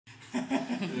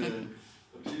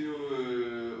Og det er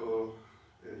jo,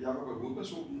 Jakob er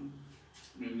hovedpersonen,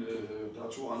 men der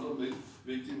er 2 andre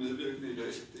vigtige medvirkende i dag.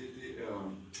 Det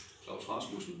er Claus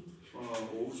Rasmussen fra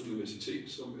Aarhus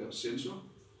Universitet, som er censor.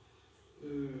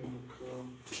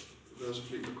 Der er så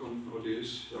flink at komme og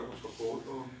læse Jakobs rapport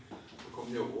og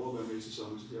komme herover og være med til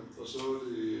samtidig her. Og så er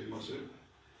det mig selv,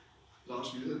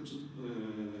 Lars Wilhelmsen.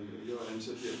 Jeg er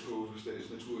ansat her på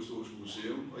Statens Naturhistoriske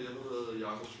Museum, og jeg har været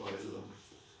Jakobs vejleder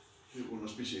under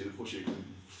specielle projekter,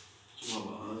 som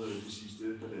har varet de sidste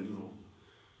 1,5 år.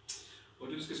 Og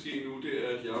det, der skal ske nu, det er,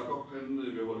 at Jakob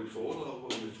vil holde et foredrag, hvor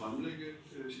han vil fremlægge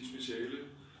sit speciale.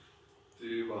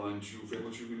 Det var en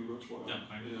 20-25 minutter, tror jeg.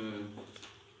 Ja,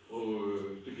 og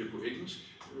det bliver på engelsk.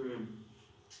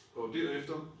 Og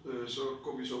derefter så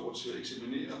går vi så over til at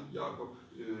eksaminere Jakob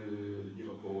i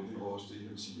rapporten, og også det,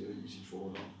 han siger i sit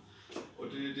foredrag.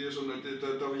 Og det er sådan, at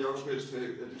der vil Jakob helst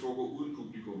have, at det foregår uden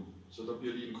publikum. Så der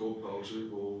bliver lige en kort pause,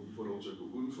 hvor I får lov til at gå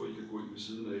udenfor. I kan gå ind ved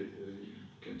siden af i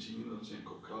kantinen og tage en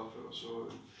kop kaffe, og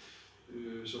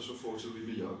så fortsætter vi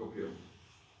med Jakob her.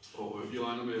 Og vi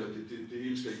regner med, at det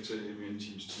hele skal ikke tage mere end en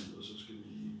times tid, og så skal vi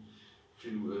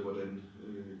finde ud af, hvordan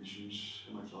vi synes,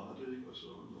 han har klaret det, ikke? Og så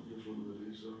når vi har fundet ud af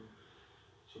det,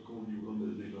 så går vi ud og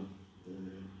meddeler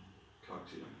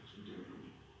karakterer, som det er nu.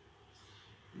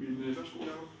 Men værsgo,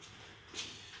 Jakob.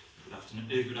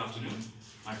 Good afternoon.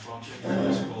 My project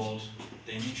is called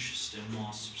Danish Stem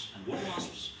Wasps and Wood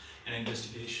Wasps, an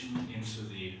investigation into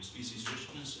the species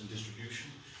richness and distribution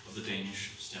of the Danish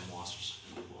stem wasps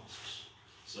and wood wasps.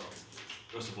 So,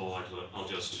 first of all,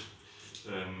 I'll just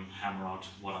hammer out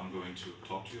what I'm going to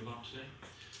talk to you about today.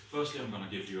 Firstly, I'm going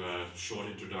to give you a short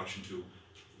introduction to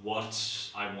what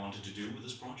I wanted to do with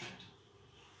this project.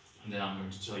 And then I'm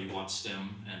going to tell you what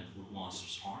stem and wood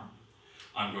wasps are.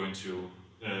 I'm going to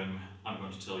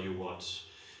tell you what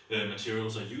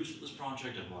materials I used for this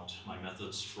project and what my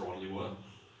methods broadly were.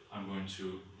 I'm going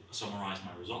to summarize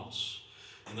my results,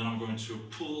 and then I'm going to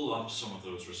pull up some of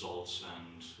those results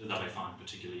and that I found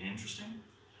particularly interesting.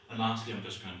 And lastly, I'm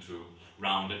just going to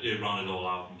round it all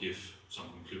out and give some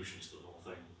conclusions to the whole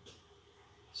thing.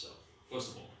 So,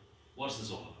 first of all, what's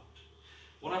this all about?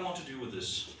 What I want to do with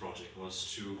this project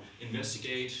was to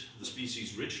investigate the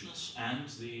species richness and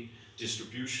the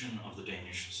distribution of the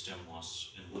Danish stem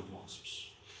wasps and wood wasps.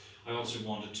 I also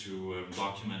wanted to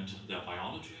document their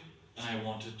biology, and I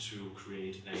wanted to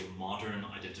create a modern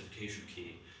identification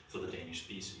key for the Danish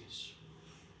species.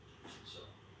 So,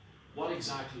 what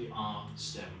exactly are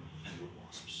stem and wood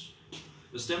wasps?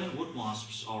 The stem and wood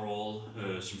wasps are all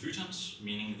symphytans,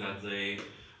 meaning that they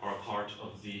are a part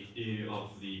of the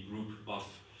group of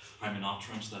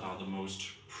hymenopterans that are the most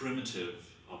primitive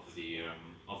of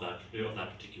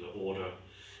that particular order.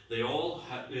 They all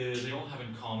have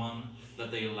in common that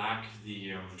they lack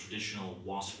the traditional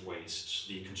wasp waist,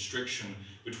 the constriction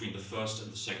between the first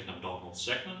and the second abdominal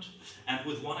segment, and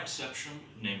with one exception,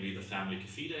 namely the family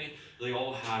Symphyta, they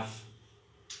all have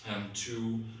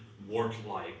 2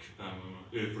 wart-like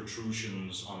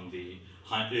protrusions on the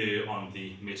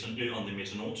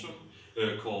metanotum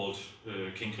called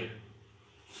kinkri.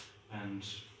 And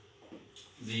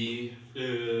the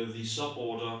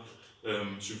suborder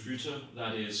Symphyta,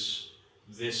 that is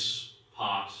this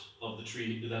part of the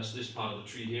tree. That's this part of the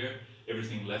tree here.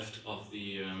 Everything left of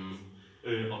the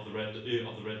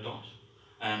red dot,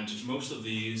 and most of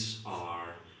these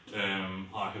are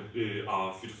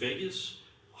phytophagous.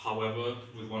 However,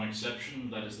 with one exception,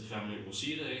 that is the family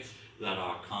Rosidae, that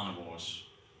are carnivores.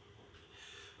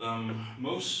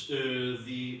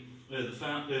 The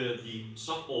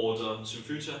suborder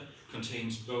Symphyta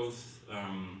contains both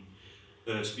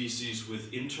species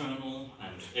with internal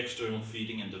and external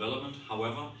feeding and development.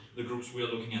 However, the groups we are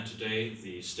looking at today,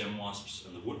 the stem wasps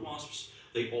and the wood wasps,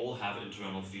 they all have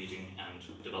internal feeding and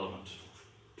development.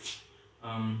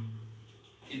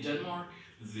 In Denmark,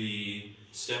 the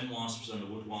stem wasps and the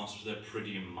wood wasps, they're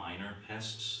pretty minor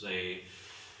pests. They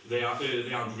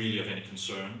aren't really of any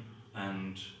concern.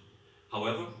 And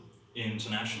however,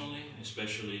 internationally,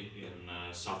 especially in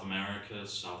South America,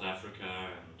 South Africa,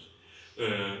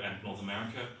 and North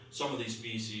America, some of these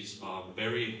species are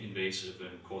very invasive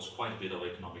and cause quite a bit of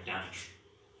economic damage.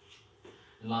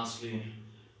 And lastly,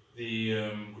 the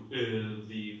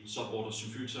suborder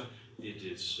Symphyta, it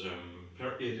is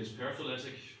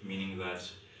paraphyletic, meaning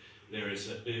that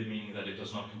it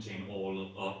does not contain all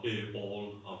of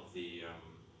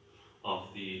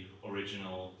the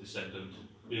original descendant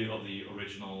of the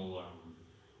original.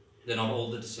 They're not all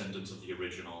the descendants of the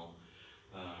original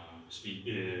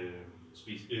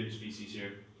species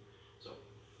here. So,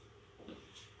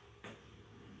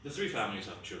 the 3 families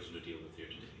I've chosen to deal with here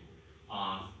today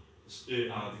are the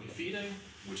are the Cyphidae,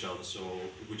 which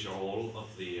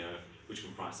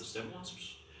comprise the stem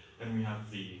wasps, and we have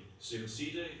the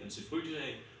Cericidae and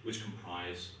Symphytidae, which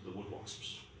comprise the wood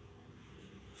wasps.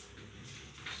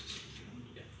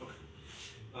 Yeah, okay.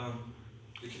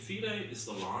 The Cyphidae is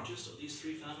the largest of these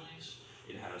three families.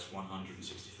 It has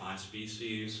 165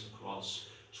 species across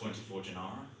 24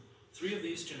 genera. 3 of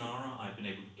these genera I've been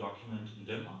able to document in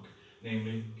Denmark,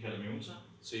 namely Calamuta,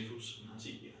 Cephus, and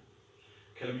Hartigia.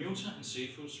 Calamuta and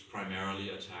Cephus primarily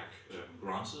attack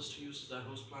grasses to use as their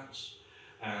host plants,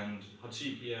 and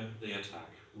Hartigia, they attack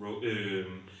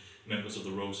members of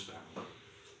the rose family.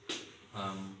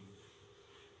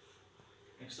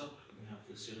 Next up, we have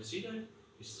the Cericidae.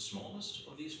 It's the smallest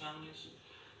of these families,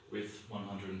 with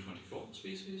 124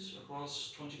 species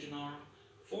across 20 genera.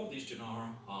 4 of these genera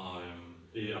are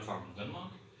found in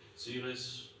Denmark: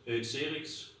 Cerix,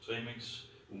 Tremix,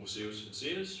 Uroceus, and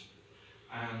Ceres.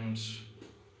 And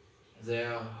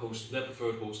their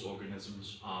preferred host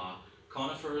organisms are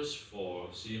conifers for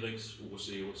Cerix,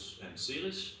 Uroceus, and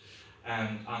Ceres,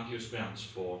 and angiosperms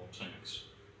for Tremix.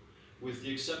 With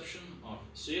the exception of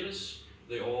Ceres,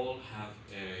 they all have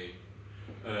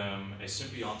a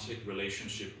symbiotic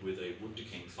relationship with a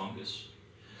wood-decaying fungus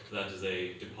that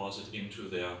they deposit into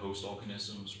their host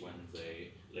organisms when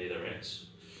they lay their eggs.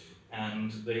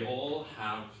 And they all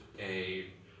have a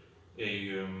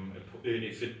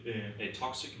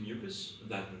toxic mucus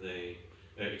that they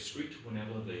excrete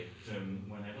whenever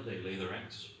they lay their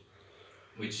eggs,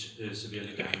 which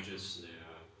severely damages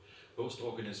their host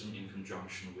organism in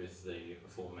conjunction with the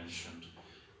aforementioned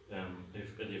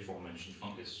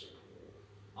fungus.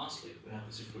 Lastly, we have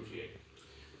the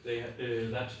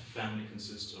Symphytidae. That family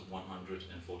consists of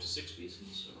 146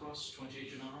 species across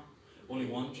 28 genera. Only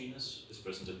one genus is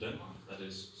present in Denmark, that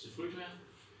is Symphytia,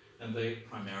 and they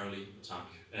primarily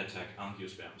attack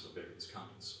angiosperms of various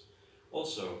kinds.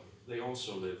 They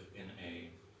also live in a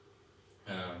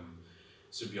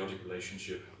symbiotic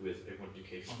relationship with a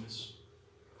wood-decay fungus.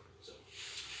 So,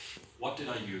 what did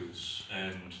I use,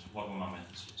 and what were my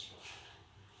methods for this project?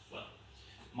 Well,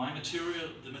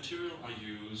 the material I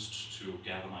used to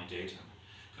gather my data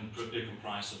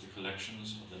comprised of the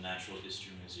collections of the Natural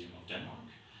History Museum of Denmark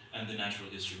and the Natural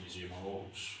History Museum of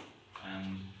Aarhus.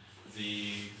 And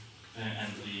the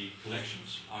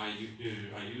collections I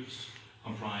used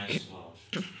comprised of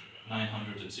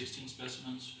 916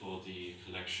 specimens for the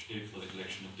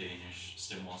collection of Danish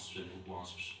stem wasps and wood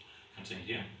wasps contained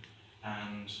here.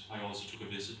 And I also took a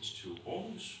visit to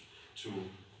Aarhus to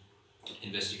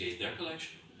investigate their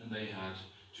collection, and they had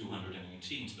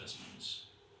 218 specimens.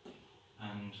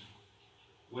 And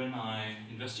when I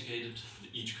investigated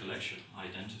each collection, I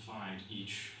identified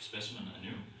each specimen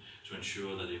anew to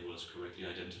ensure that it was correctly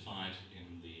identified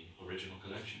in the original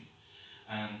collection.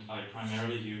 And I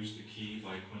primarily used the key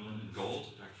by Quinlan and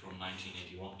Gold back from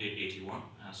 1981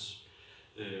 as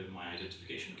my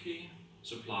identification key,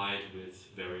 supplied with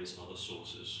various other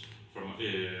sources from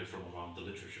around the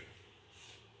literature.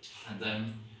 And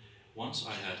then, once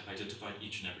I had identified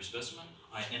each and every specimen,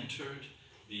 I entered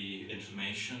the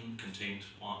information contained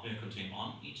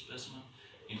on each specimen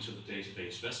into the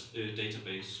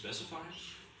database specified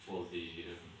for the.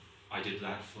 I did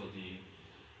that for the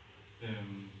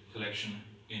collection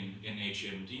in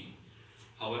NHMD.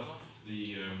 However,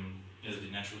 the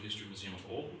Natural History Museum of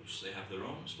Aarhus, they have their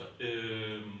own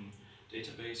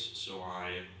database, so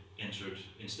I entered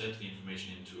instead the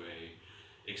information into a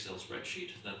Excel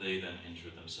spreadsheet that they then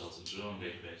entered themselves into their own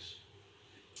database.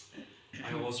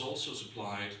 I was also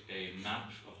supplied a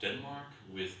map of Denmark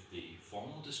with the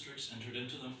formal districts entered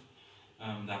into them.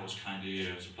 That was kindly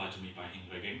supplied to me by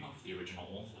Ingrid Enghoff, the original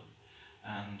author.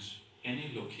 And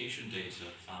any location data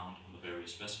found on the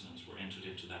various specimens were entered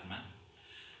into that map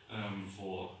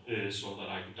so that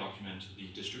I could document the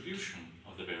distribution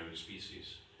of the various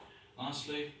species.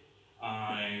 Lastly,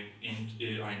 I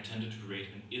intended to create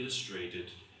an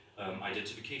illustrated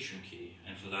identification key,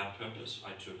 and for that purpose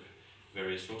I took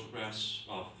various photographs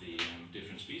of the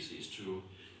different species to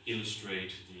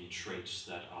illustrate the traits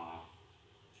that are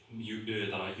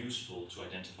useful to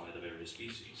identify the various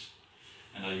species.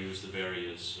 And I used the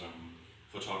various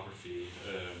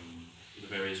the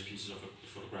various pieces of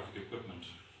photographic equipment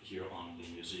here on the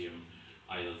museum,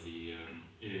 either the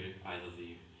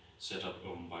setup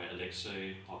owned by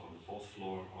Alexei up on the 4th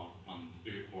floor,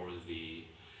 or the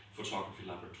photography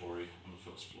laboratory on the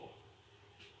 1st floor.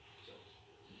 So,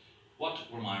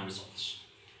 what were my results?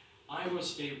 I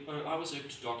was able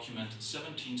to document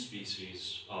 17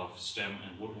 species of stem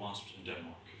and wood wasps in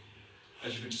Denmark.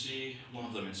 As you can see, one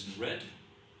of them is in red.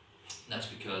 That's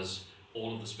because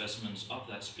all of the specimens of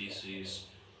that species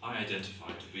I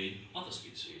identified to be other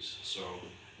species. So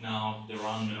now there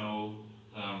are no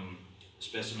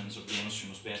specimens of Danish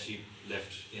Symphyta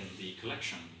left in the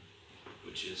collection,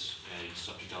 which is a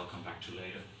subject I'll come back to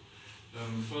later.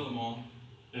 Furthermore,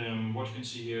 what you can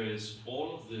see here is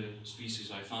all of the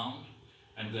species I found,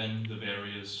 and then the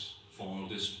various faunal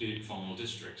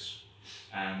districts.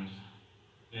 And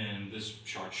this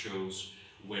chart shows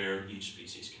where each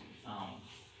species can be found.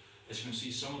 As you can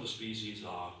see, some of the species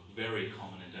are very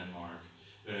common in Denmark.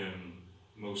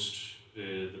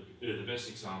 The best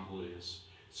example is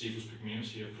Cephus pygmaeus,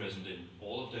 here present in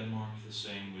all of Denmark. The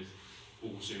same with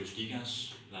Oceus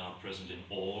gigas, that are present in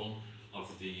all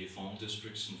of the faunal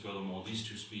districts. And furthermore, these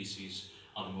two species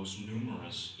are the most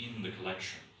numerous in the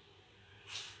collection.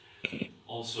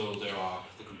 Also, there are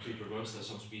the complete reverse. There are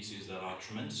some species that are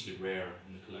tremendously rare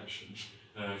in the collection.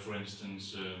 For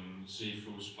instance,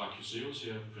 Cephus brachioceus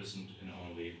here, present in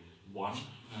only one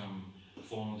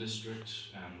faunal district,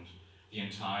 and the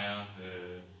entire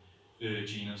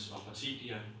genus of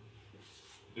Artigia.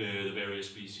 The various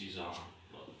species are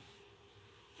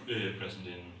present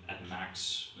in, at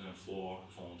max, 4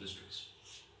 faunal districts.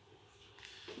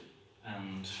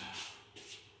 And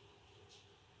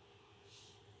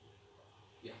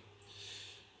yeah.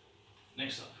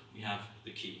 Next up, we have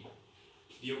the key.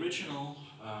 The original,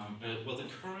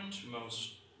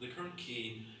 the current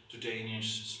key to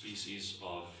Danish species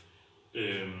of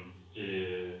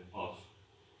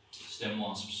stem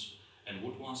wasps and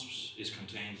wood wasps is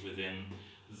contained within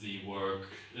the work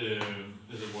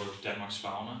Denmark's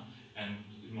Fauna, and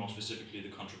more specifically the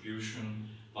contribution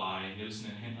by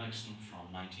Nielsen and Henriksen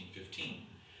from 1915.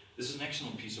 This is an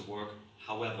excellent piece of work.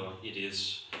 However, it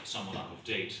is somewhat out of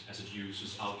date, as it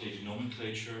uses outdated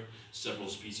nomenclature. Several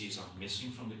species are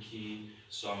missing from the key.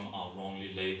 Some are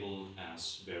wrongly labeled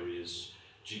as various,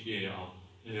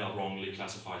 are wrongly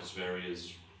classified as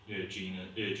various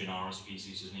genera,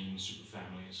 species, and even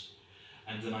superfamilies.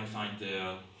 And then I find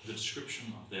the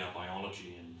description of their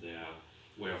biology and their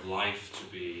way of life to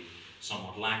be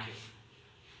somewhat lacking.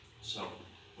 So,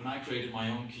 when I created my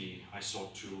own key, I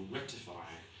sought to rectify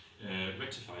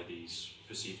these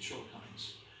perceived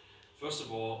shortcomings. First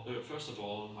of all,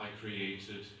 I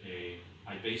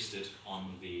based it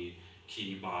on the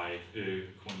key by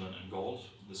Quinlan and Gault,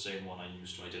 the same one I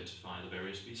used to identify the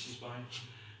various species by,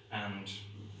 and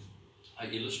I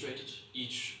illustrated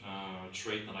each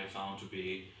trait that I found to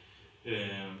be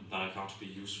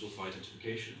useful for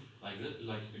identification, like that.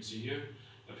 Like you can see here,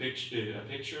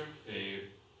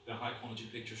 a high quality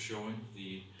picture showing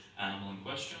the animal in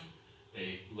question,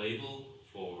 a label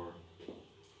for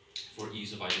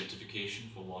ease of identification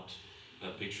for what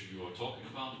picture you are talking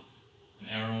about, an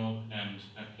arrow, and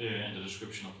a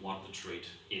description of what the trait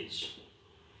is.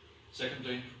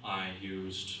 Secondly, I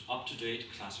used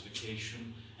up-to-date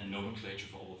classification and nomenclature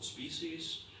for all the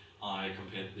species. I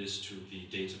compared this to the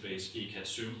database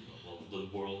eCatSym, the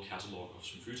World Catalog of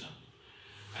Symphyta.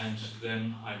 And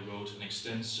then I wrote an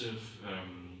extensive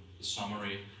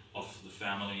summary of the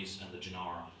families and the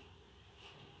genera,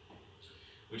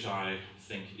 which I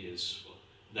think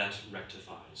that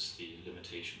rectifies the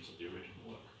limitations of the original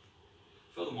work.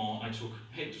 Furthermore, I took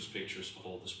habitus pictures of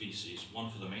all the species, one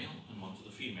for the male and one for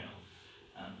the female.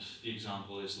 And the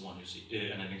example is the one you see,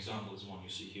 and an example is the one you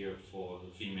see here for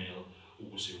the female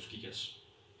Oceus gigas.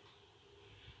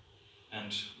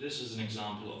 And this is an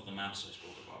example of the maps I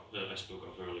spoke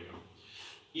of earlier.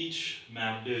 Each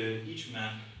map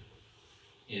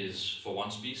is for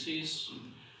one species,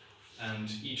 and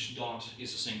each dot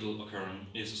is a single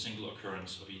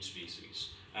occurrence of each species.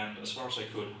 And as far as I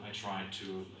could, I tried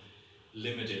to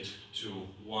limit it to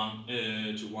one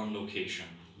location,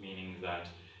 meaning that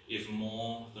if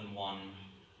more than one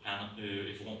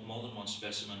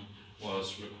specimen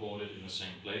was recorded in the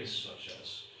same place, such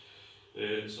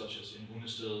as in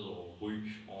Hundested or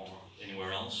Ryk or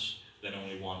anywhere else, then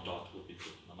only one dot would be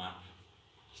put on the map.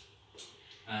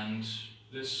 And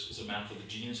this is a map for the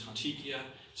genus Artigia.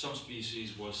 Some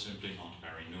species were simply not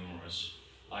very numerous,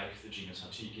 like the genus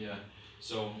Artigia.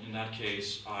 So in that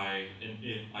case, I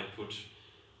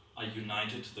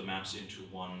united the maps into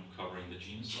one covering the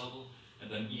genus level, and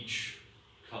then each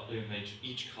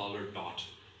colored dot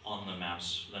on the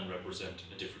maps then represent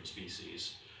a different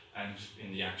species. And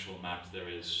in the actual map, there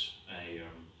is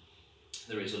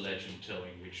a legend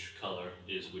telling which color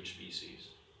is which species.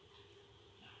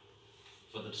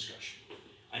 For the discussion,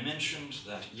 I mentioned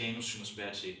that Janus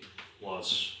Symphyta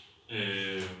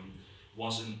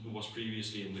was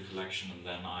previously in the collection, and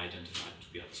then I identified it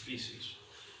to be other species.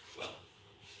 Well,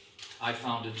 I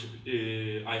found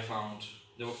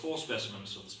there were 4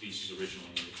 specimens of the species originally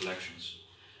in the collections,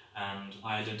 and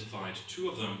I identified two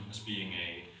of them as being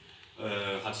a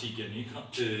Hartigia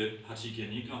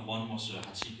nica. One was a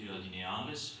Hartigia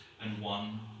linearis, and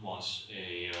one was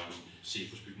a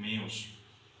Cephus pygmaeus.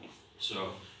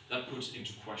 So that puts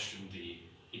into question the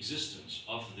existence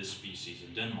of this species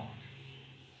in Denmark.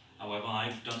 However,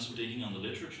 I've done some digging on the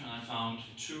literature, and I found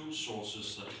two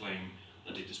sources that claim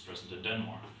that it is present in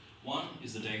Denmark. One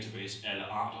is the database Alle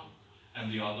Arter,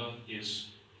 and the other is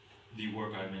the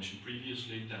work I mentioned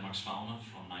previously, Denmark's Fauna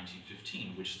from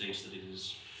 1915, which states that it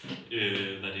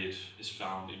is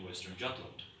found in Western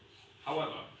Jutland.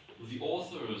 However, the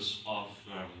authors of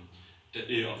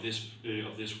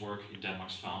this work in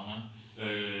Denmark's Fauna,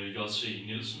 J.C.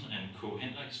 Nielsen and K.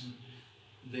 Henriksen,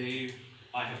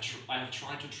 I have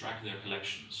tried to track their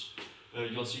collections.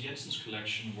 J.C. Jensen's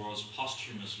collection was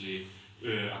posthumously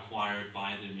acquired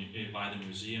by the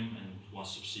museum and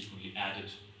was subsequently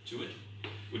added to it,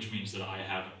 which means that I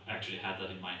have actually had that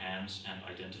in my hands and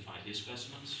identified his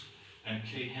specimens. And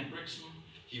K. Henriksen,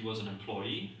 he was an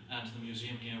employee at the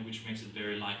museum here, which makes it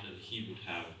very likely that he would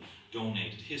have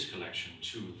donated his collection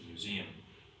to the museum.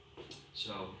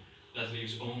 So that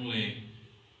leaves only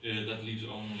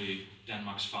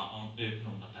Denmark's Fauna, not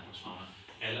Denmark's Fauna,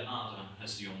 Alle Arter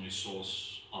as the only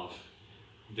source of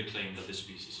the claim that this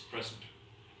species is present.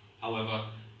 However,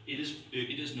 it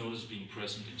is noted as being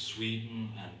present in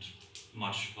Sweden and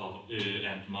much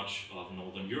of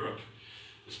Northern Europe.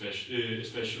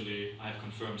 Especially, I have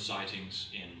confirmed sightings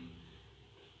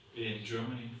in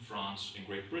Germany, France, and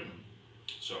Great Britain.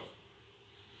 So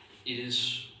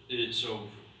so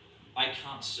I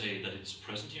can't say that it's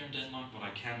present here in Denmark, but I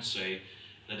can say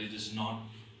that it is not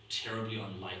terribly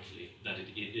unlikely that it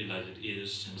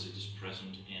is, since it is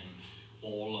present in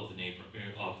all of the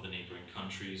neighboring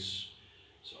countries.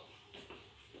 So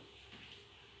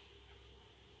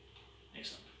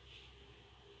next up.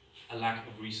 A lack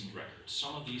of recent records.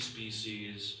 Some of these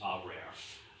species are rare,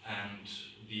 and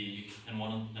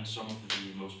some of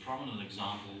the most prominent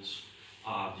examples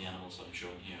are the animals I'm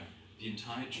showing here. The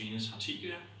entire genus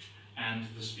Hartigia and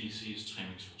the species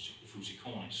Tremix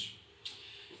fusicornis.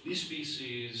 These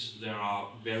species, there are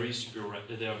very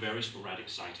sporadic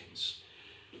sightings.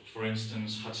 For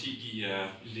instance, Hartigia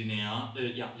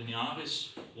linearis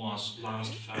was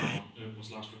last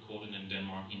recorded in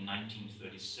Denmark in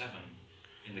 1937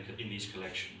 in these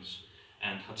collections,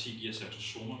 and Hartigia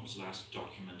certosoma was last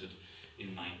documented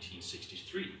in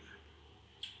 1963.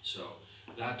 So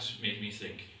that made me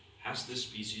think, has this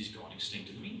species gone extinct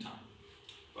in the meantime?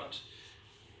 But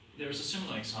there is a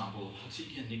similar example,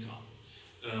 Hartigia nica.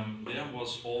 There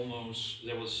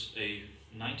was a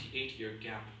 98-year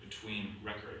gap between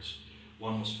records.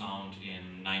 One was found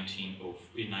in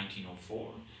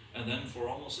 1904, and then for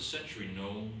almost a century,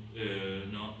 none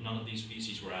of these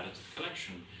species were added to the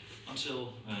collection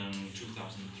until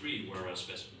 2003, where a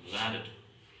specimen was added.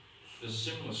 There's a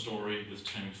similar story with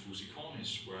Tremix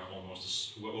fusicornis,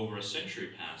 where over a century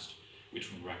passed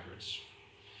between records.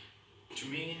 To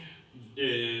me,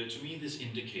 this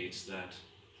indicates that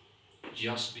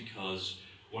just because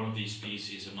one of these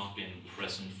species have not been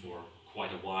present for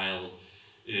quite a while,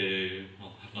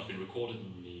 have not been recorded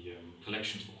in the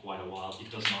collections for quite a while, it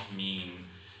does not mean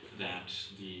that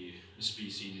the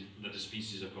species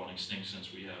have gone extinct, since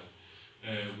we have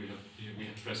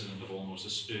precedent of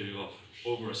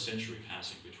over a century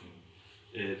passing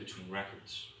between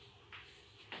records.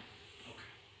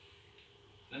 Okay.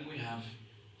 Then we have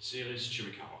Ceres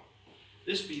chiricahua.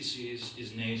 This species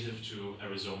is native to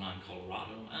Arizona and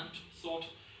Colorado, and thought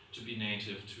to be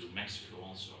native to Mexico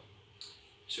also.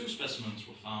 Two specimens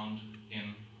were found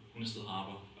in Hunsted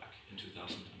Harbor back in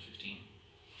 2015.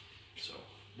 So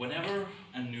whenever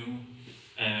a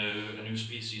new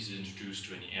species is introduced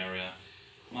to any area,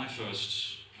 my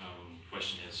first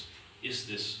question is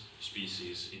this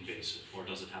species invasive, or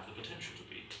does it have the potential to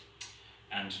be?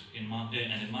 And in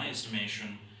my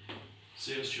estimation,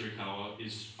 Ceres chiricahua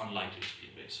is unlikely to be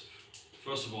invasive.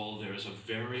 First of all, there is a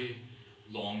very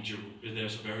long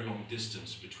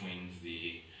distance between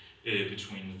the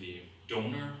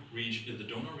donor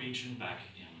region back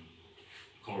in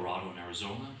Colorado and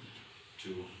Arizona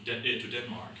to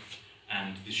Denmark,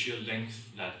 and the sheer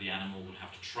length that the animal would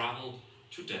have to travel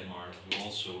to Denmark will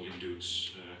also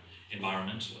induce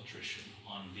environmental attrition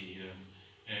on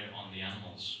the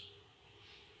animals.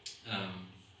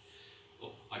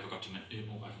 I forgot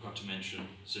to mention,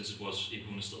 since it was in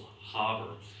Hunsted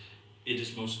Harbor,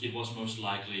 it was most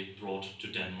likely brought to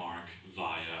Denmark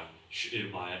via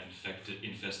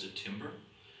infested timber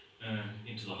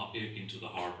into the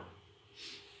harbor.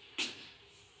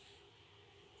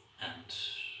 And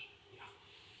yeah,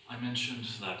 I mentioned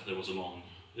that there was a long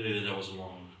it has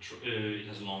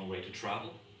a long way to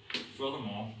travel.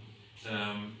 Furthermore,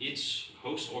 its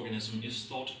host organism is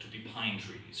thought to be pine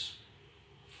trees.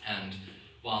 And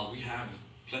while we have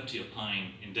plenty of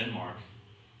pine in Denmark,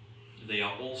 they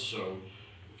are also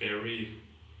very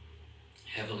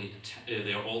heavily,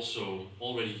 they are also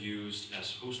already used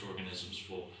as host organisms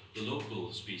for the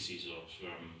local species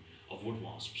of wood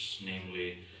wasps,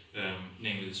 namely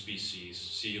the species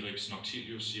Syrinx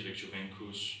noctilius, Syrinx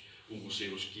juvencus,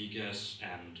 Uroceus gigas,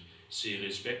 and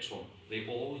Ceres spectrum. They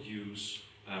all use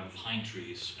pine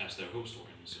trees as their host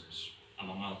organisms,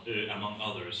 among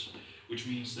others, which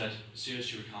means that Ceres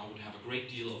juvenicae would have a great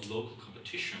deal of local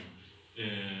competition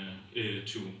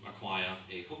to acquire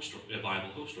a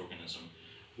viable host organism,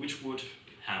 which would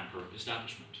hamper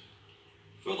establishment.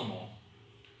 Furthermore,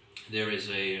 there is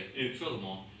the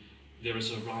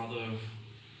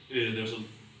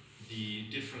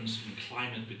difference in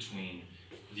climate between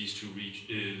these two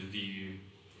regions,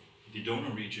 the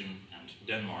donor region and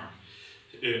Denmark.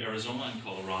 Arizona and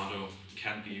Colorado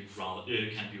can be rather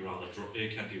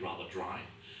dry,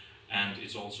 and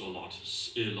it's also a lot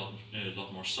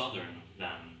more southern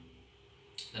than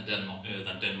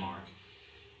Denmark.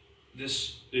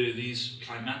 These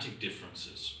climatic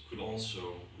differences could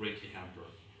also greatly hamper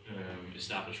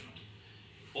establishment.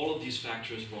 All of these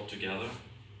factors brought together,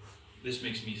 this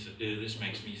makes me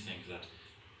think that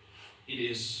it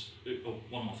is.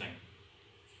 One more thing.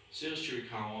 Ceres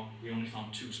chiricahua, we only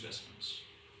found 2 specimens.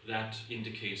 That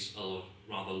indicates a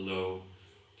rather low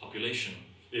population,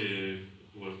 a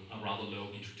rather low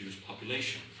introduced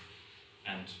population,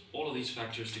 and all of these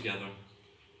factors together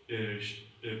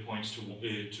points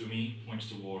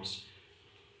towards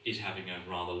it having a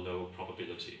rather low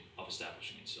probability of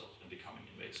establishing itself and becoming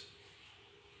invasive.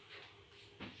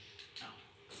 Now,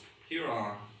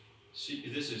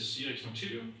 this is Syrinx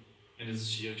noctilium and this is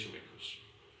Syrinx juvencus.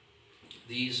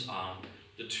 These are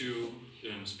the 2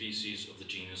 species of the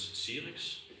genus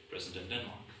Syrinx present in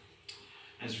Denmark.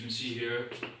 As you can see here,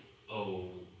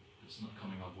 it's not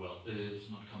coming up well. It's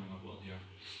not coming up well here.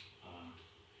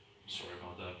 Sorry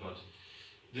about that, but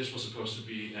this was supposed to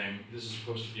be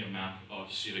a map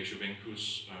of Syrinx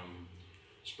juvencus,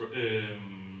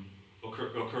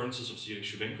 occurrences of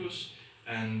Syrinx juvencus,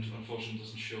 and unfortunately it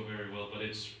doesn't show very well, but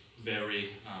it's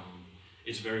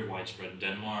very widespread in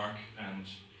Denmark, and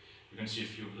you can see a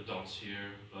few of the dots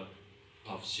here, but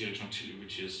of Syrinx noctilium,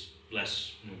 which is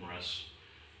less numerous.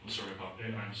 I'm sorry about that. I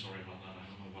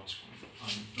don't know what's going on.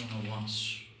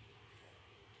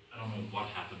 I don't know what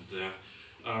happened there.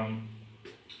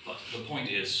 But the point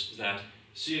is that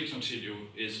Syrinx noctilium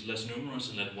is less numerous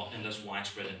and less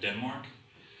widespread in Denmark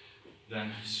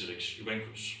than Syrinx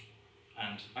juvencus.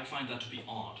 And I find that to be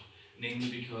odd, namely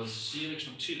because Syrinx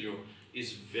noctilium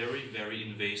is very, very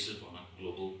invasive on a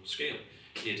global scale.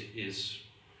 It is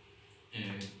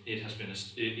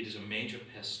a major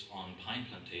pest on pine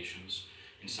plantations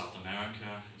in South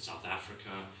America, in South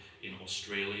Africa, in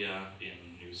Australia,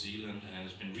 in New Zealand, and it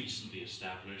has been recently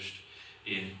established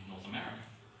in North America.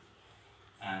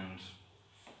 And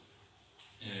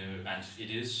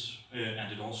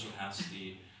it also has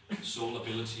the sole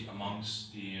ability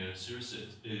amongst the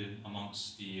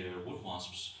wood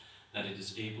wasps that it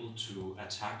is able to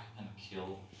attack and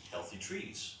kill healthy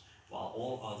trees, while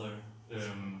all other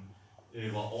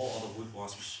wood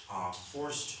wasps are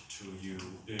forced to use.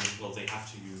 They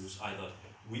have to use either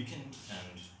weakened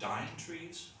and dying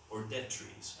trees or dead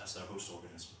trees as their host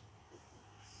organism.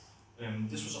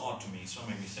 This was odd to me, so it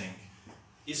made me think: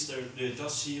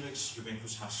 does Syrinx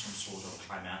juvencus have some sort of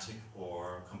climatic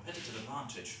or competitive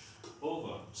advantage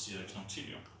over Syrinx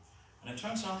noctilium? And it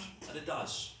turns out that it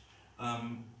does.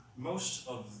 Most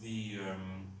of the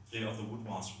wood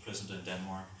wasps present in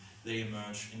Denmark, they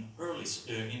emerge in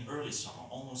early summer,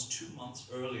 almost 2 months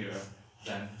earlier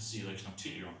than Syrinx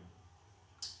noctilium,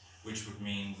 which would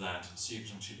mean that Syrinx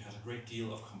noctilium has a great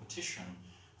deal of competition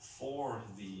for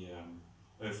the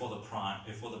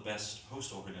best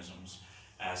host organisms,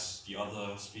 as the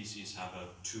other species have a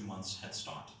 2 months head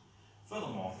start.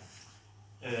 Furthermore,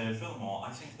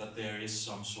 I think that there is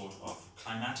some sort of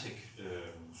climatic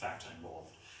factor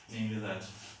involved, namely that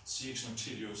Syrinx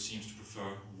noctilium seems to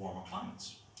prefer warmer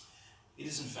climates. It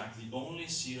is in fact the only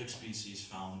Syrinx species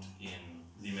found in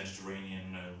the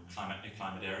Mediterranean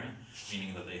climate area,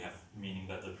 meaning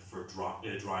that they prefer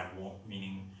dry and warm,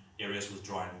 meaning areas with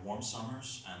dry and warm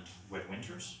summers and wet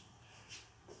winters.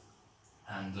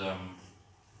 And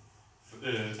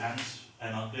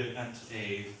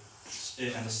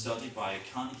a study by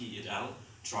Carnegie et al.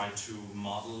 Tried to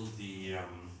model the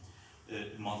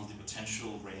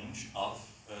potential range of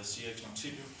Syrinx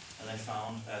noctilium, and they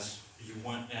found as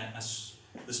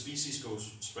the species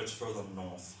spreads further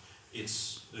north,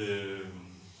 its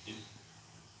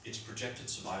projected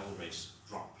survival rates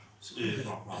drop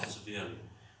rather severely.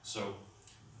 So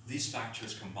these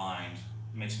factors combined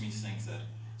makes me think that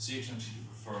CH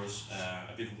prefers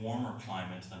a bit warmer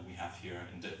climate than we have here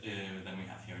in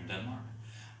Denmark,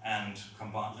 and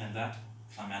that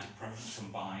climatic preference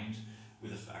combined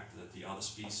with the fact that the other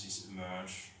species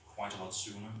emerge quite a lot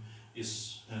sooner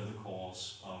is the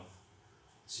cause of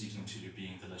CH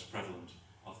being the less prevalent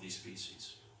of these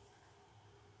species.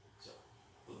 So,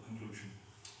 for the conclusion,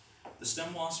 the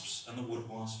stem wasps and the wood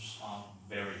wasps are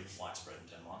very widespread in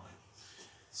Denmark.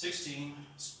 16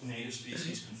 native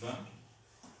species confirmed.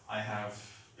 I have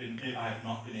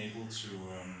not been able to,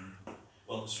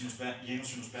 Janus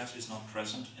synosperta is not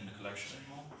present in the collection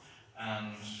anymore,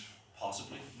 and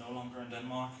possibly no longer in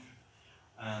Denmark,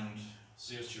 and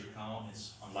C.S. chiricau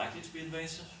is unlikely to be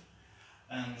invasive,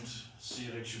 and C.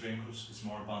 rechubencus is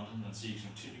more abundant than C.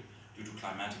 ignotilia due to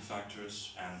climatic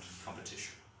factors and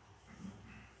competition.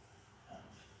 And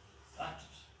that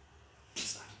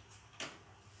is that.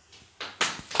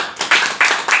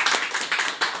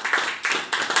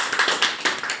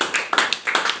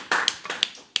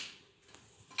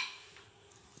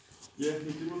 Ja,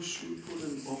 men det var slut på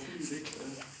den offentlige vægt.